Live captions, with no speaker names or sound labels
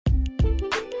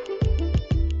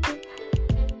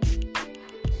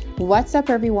What's up,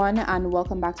 everyone, and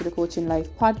welcome back to the Coaching Life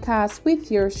podcast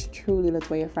with yours truly,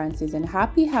 Latoya Francis. And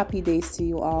happy days to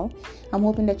you all. I'm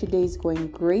hoping that your day is going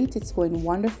great, it's going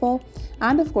wonderful,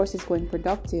 and of course, it's going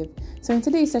productive. So, in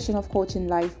today's session of Coaching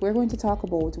Life, we're going to talk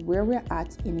about where we're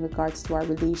at in regards to our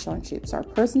relationships, our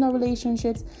personal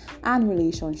relationships, and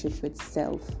relationships with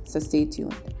self. So, stay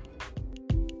tuned.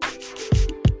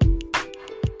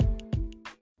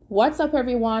 What's up,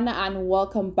 everyone, and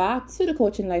welcome back to the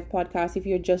Coaching Life podcast. If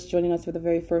you're just joining us for the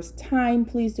very first time,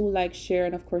 please do like, share,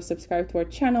 and of course subscribe to our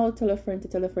channel. Tell a friend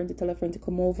to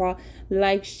come over,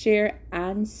 like, share,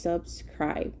 and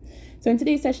subscribe. So in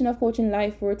today's session of Coaching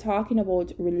Life, we're talking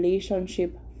about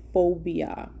relationship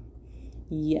phobia.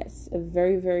 Yes, a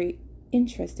very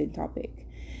interesting topic.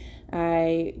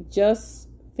 I just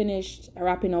finished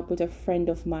wrapping up with a friend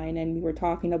of mine, and we were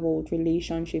talking about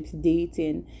relationships,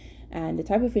 dating, and the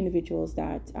type of individuals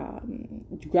that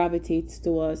gravitates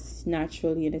to us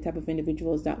naturally, and the type of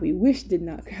individuals that we wish did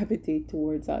not gravitate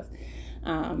towards us.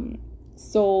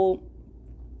 So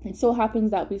it so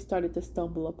happens that we started to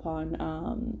stumble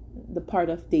upon the part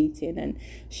of dating, and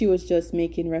she was just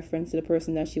making reference to the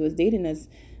person that she was dating as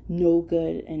no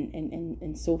good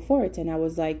and so forth. And I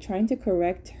was like trying to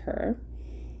correct her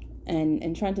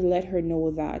and trying to let her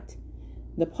know that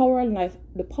the power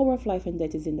of life and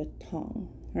death is in the tongue.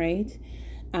 Right?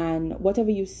 And whatever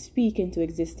you speak into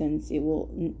existence, it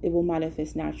will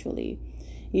manifest naturally.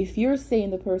 If you're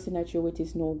saying the person that you're with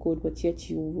is no good, but yet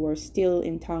you are still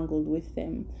entangled with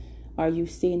them, are you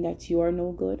saying that you are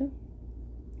no good?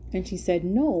 And she said,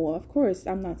 no, of course,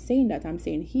 I'm not saying that. I'm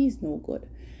saying he's no good.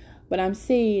 But I'm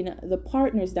saying the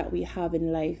partners that we have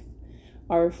in life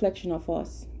are a reflection of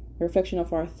us, a reflection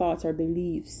of our thoughts, our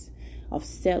beliefs, of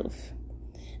self.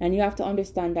 And you have to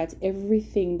understand that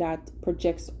everything that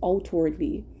projects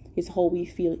outwardly is how we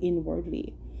feel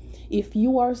inwardly. If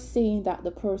you are saying that the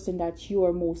person that you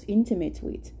are most intimate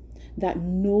with, that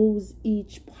knows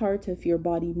each part of your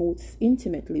body most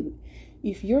intimately,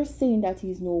 if you're saying that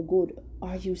he's no good,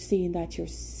 are you saying that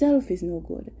yourself is no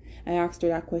good? I asked her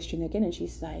that question again, and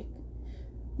she's like,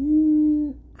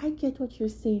 I get what you're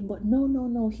saying, but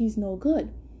no, he's no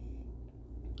good.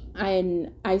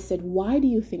 And I said, why do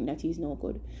you think that he's no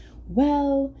good?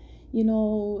 Well,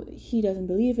 he doesn't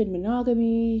believe in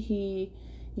monogamy. He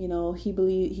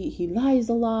lies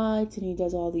a lot, and he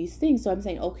does all these things. So I'm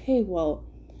saying, okay, well,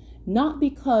 not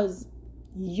because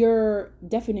your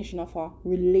definition of a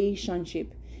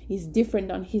relationship is different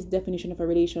than his definition of a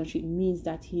relationship means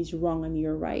that he's wrong and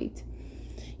you're right.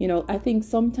 I think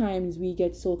sometimes we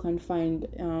get so confined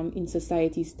in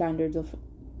society standards of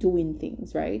doing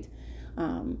things, right?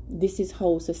 This is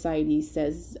how society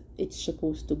says it's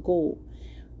supposed to go.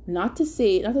 Not to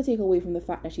take away from the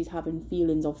fact that she's having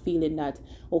feelings of feeling that,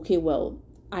 okay, well,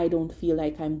 I don't feel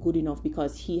like I'm good enough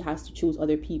because he has to choose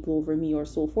other people over me or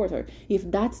so forth. Or if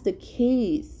that's the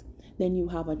case, then you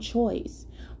have a choice.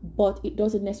 But it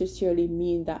doesn't necessarily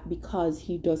mean that because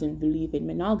he doesn't believe in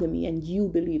monogamy and you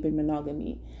believe in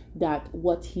monogamy, that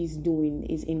what he's doing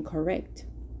is incorrect.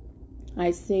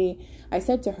 I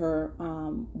said to her,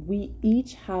 we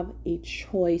each have a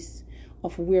choice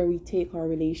of where we take our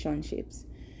relationships.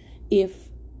 If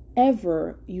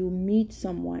ever you meet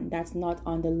someone that's not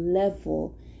on the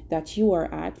level that you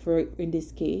are at, for in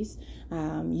this case,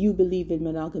 you believe in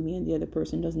monogamy and the other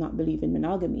person does not believe in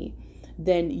monogamy,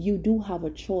 then you do have a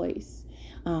choice.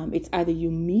 It's either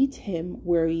you meet him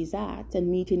where he's at, and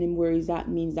meeting him where he's at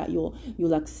means that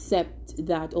you'll accept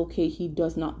that, okay, he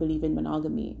does not believe in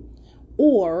monogamy.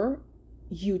 Or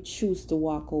you choose to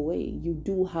walk away. You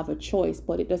do have a choice,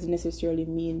 but it doesn't necessarily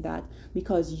mean that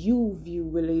because you view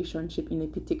relationship in a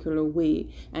particular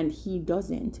way and he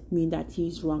doesn't, mean that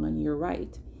he's wrong and you're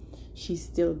right. She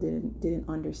still didn't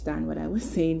understand what I was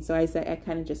saying, so I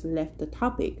kind of just left the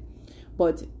topic.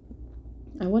 But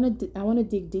I want to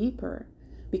dig deeper,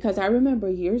 because I remember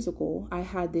years ago I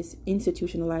had this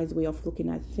institutionalized way of looking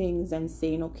at things and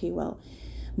saying, okay, well,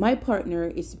 my partner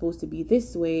is supposed to be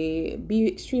this way, be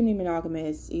extremely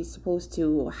monogamous. He's supposed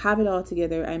to have it all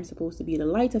together. I'm supposed to be the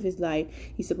light of his life.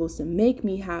 He's supposed to make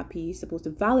me happy. He's supposed to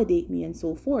validate me and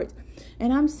so forth.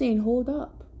 And I'm saying, hold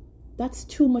up. That's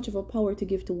too much of a power to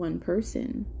give to one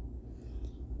person.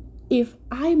 If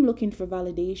I'm looking for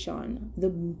validation, the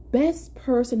best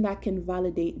person that can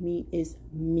validate me is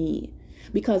me.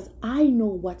 Because I know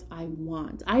what I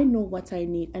want, I know what I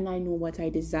need, and I know what I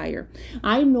desire.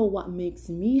 I know what makes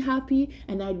me happy,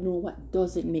 and I know what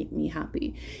doesn't make me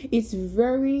happy. It's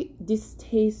very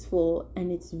distasteful,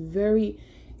 and it's very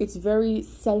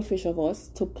selfish of us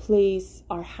to place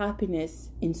our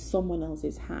happiness in someone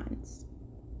else's hands.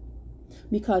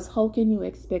 Because how can you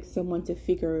expect someone to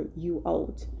figure you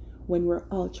out when we're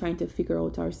all trying to figure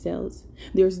out ourselves.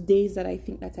 There's days that I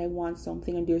think that I want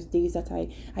something, and there's days that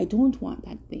I don't want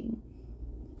that thing.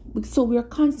 So we're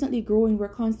constantly growing, we're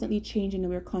constantly changing,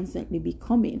 and we're constantly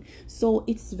becoming. So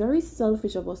it's very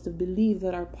selfish of us to believe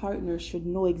that our partner should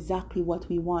know exactly what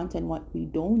we want and what we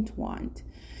don't want.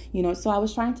 So I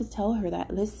was trying to tell her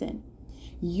that, listen,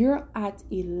 you're at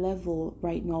a level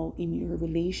right now in your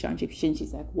relationship. And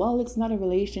she's like, well, it's not a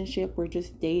relationship, we're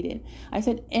just dating. I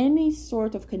said, any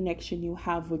sort of connection you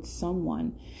have with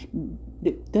someone,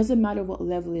 it doesn't matter what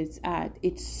level it's at,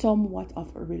 it's somewhat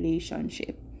of a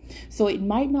relationship. So it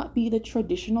might not be the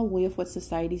traditional way of what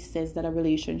society says that a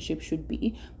relationship should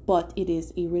be, but it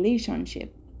is a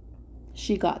relationship.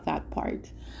 She got that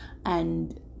part.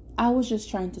 And I was just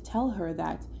trying to tell her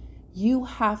that you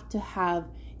have to have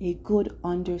a good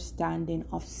understanding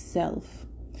of self.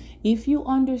 If you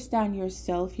understand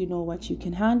yourself, you know what you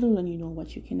can handle and you know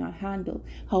what you cannot handle.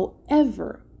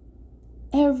 However,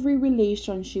 every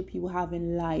relationship you have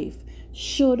in life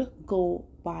should go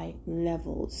by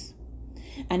levels.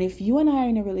 And if you and I are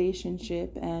in a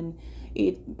relationship and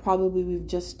we've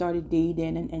just started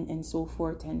dating and so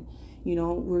forth, and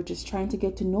we're just trying to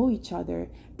get to know each other,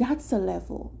 that's a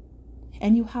level.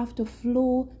 And you have to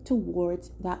flow towards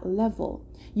that level.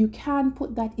 You can't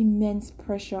put that immense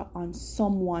pressure on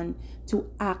someone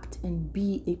to act and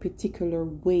be a particular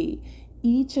way.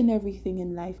 Each and everything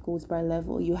in life goes by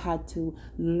level. You had to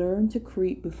learn to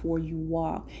creep before you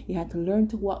walk. You had to learn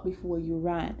to walk before you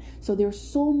ran. So there's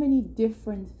so many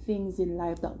different things in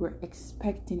life that we're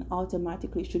expecting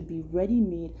automatically should be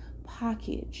ready-made,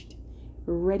 packaged,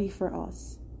 ready for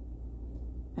us.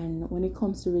 And when it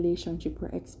comes to relationship, we're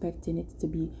expecting it to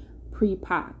be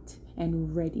pre-packed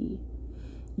and ready.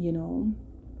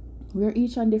 We're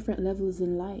each on different levels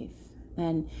in life.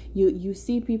 And you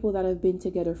see people that have been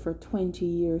together for 20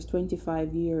 years,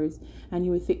 25 years, and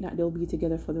you would think that they'll be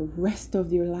together for the rest of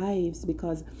their lives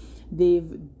because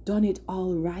they've done it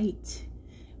all right.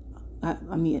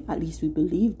 I mean, at least we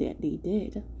believe that they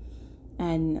did.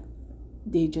 And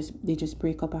they just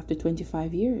break up after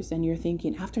 25 years. And you're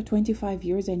thinking, after 25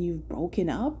 years and you've broken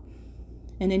up?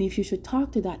 And then if you should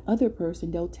talk to that other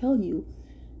person, they'll tell you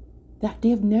that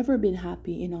they've never been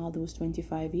happy in all those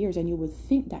 25 years. And you would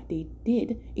think that they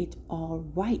did it all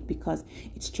right because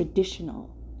it's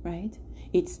traditional, right?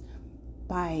 It's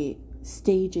by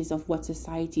stages of what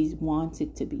society wants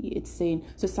it to be. It's saying,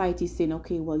 society's saying,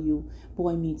 okay, well,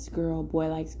 boy meets girl, boy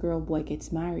likes girl, boy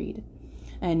gets married.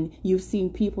 And you've seen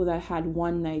people that had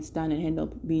one night stand and end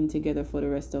up being together for the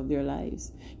rest of their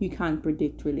lives. You can't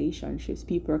predict relationships.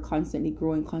 People are constantly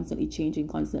growing, constantly changing,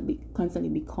 constantly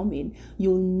becoming.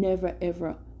 You'll never,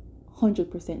 ever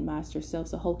 100% master yourself.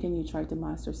 So how can you try to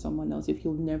master someone else if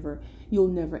you'll never,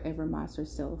 ever master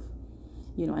self?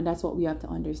 And that's what we have to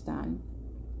understand.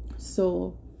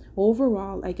 So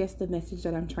overall, I guess the message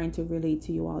that I'm trying to relate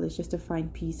to you all is just to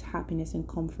find peace, happiness, and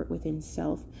comfort within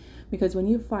self. Because when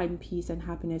you find peace and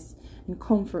happiness and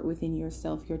comfort within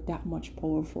yourself, you're that much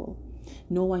powerful.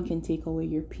 No one can take away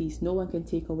your peace. No one can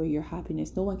take away your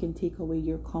happiness. No one can take away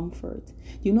your comfort.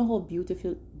 Do you know how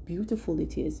beautiful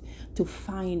it is to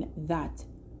find that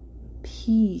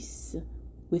peace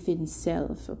within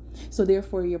self? So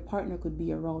therefore, your partner could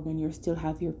be around and you still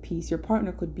have your peace. Your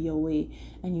partner could be away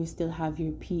and you still have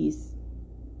your peace.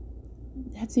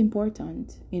 That's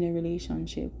important in a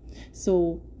relationship.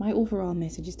 So my overall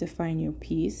message is to find your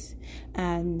peace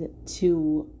and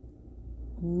to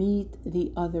meet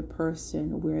the other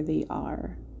person where they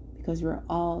are, because we're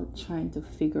all trying to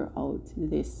figure out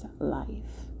this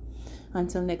life.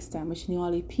 Until next time, wishing you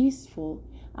all a peaceful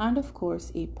and of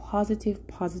course a positive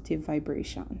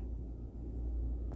vibration.